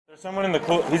There's someone in the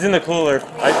cooler. He's in the cooler.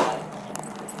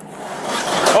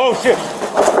 Oh shit!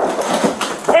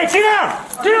 Hey, get down!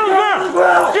 Get on the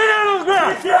ground! Get down on the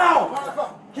ground! Get down!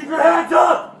 Keep your hands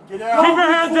up! Get down! Keep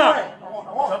your hands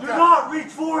up! Do not reach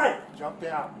for it! Jump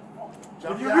down.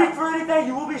 If you reach for anything,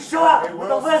 you will be shot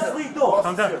with a less lethal.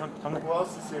 Come down. Come down. Who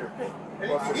else is here?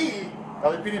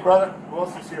 LAPD, brother. Who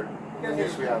else is here?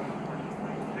 Yes, we have.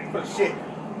 Shit.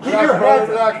 Keep Relax, your brother. hands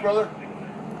Relax, brother.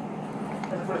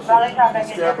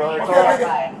 Yeah, brother. It's all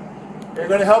right. We're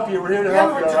going to help you. We're here to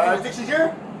help you, all right?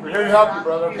 Here? We're here to help you,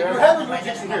 brother, okay? You have a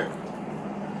jurisdiction here.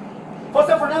 What's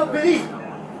up for now, PD?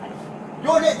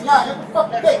 You're it now. You're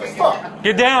fucking fake as fuck.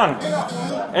 Get down!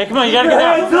 Hey, come on, you gotta get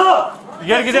down! Hands up! You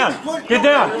gotta get down! Get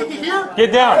down!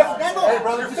 Get down! Hey,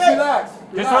 brother, just relax.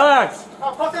 Just relax!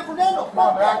 Jose Fernando! Come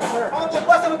on, back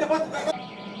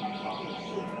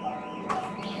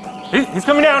here. He's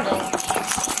coming down!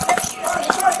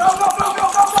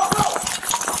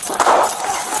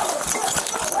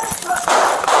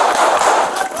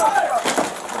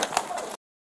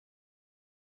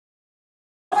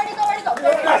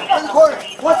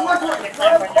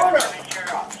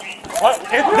 What?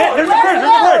 There's a bridge! There's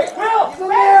a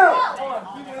bridge!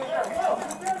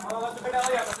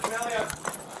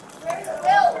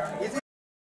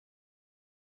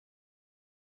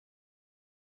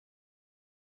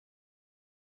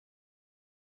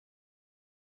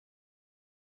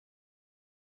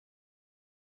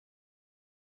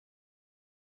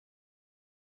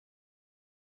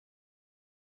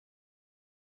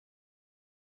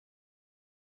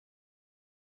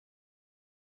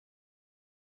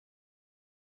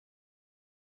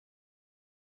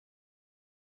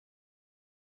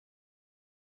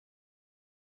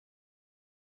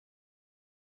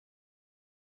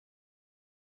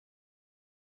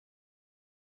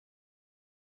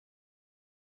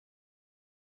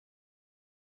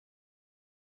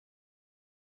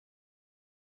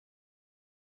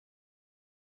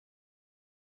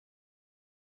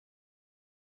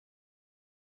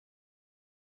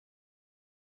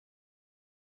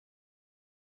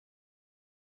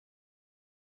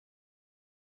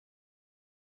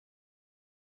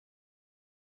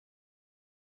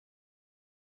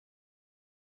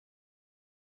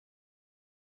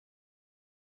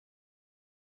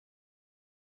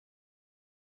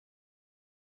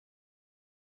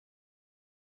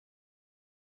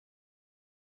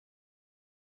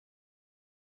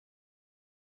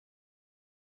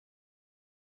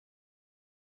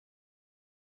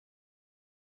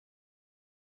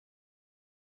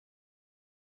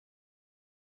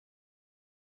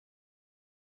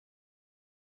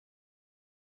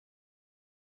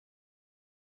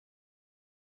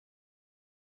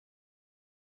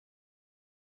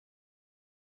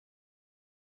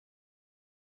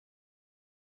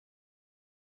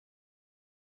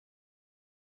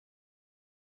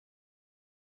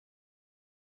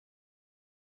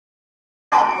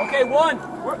 Okay, one.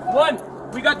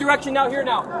 We got direction now. Here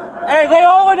now. Hey, lay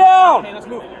all the way down! Okay, let's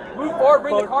move. Move forward.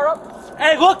 Bring the car up.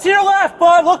 Hey, look to your left,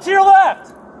 bud! Look to your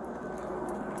left!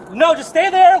 No, just stay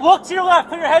there. Look to your left.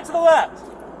 Put your head to the left.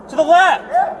 To the left.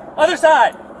 Other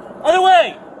side. Other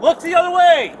way. Look to the other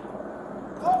way.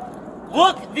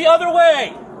 Look the other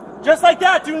way. Just like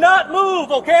that. Do not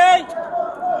move, okay? Okay,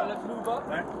 let's move up.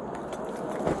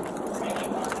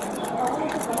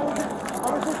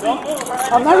 Don't move,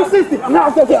 right? I'm not resisting. I'm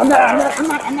not. Okay. I'm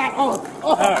not. Oh.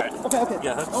 All right. Okay.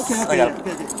 Yeah, Okay. I got it.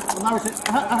 Okay. I'm not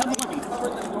resisting. I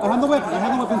have the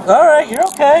weapon. All right, you're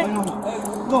okay.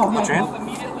 No, I'm not.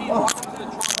 All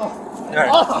right.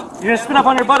 You're gonna spin up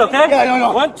on your butt, okay? Yeah,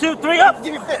 no. 1, 2, 3, up.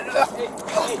 Give me a fit.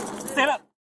 Stand up.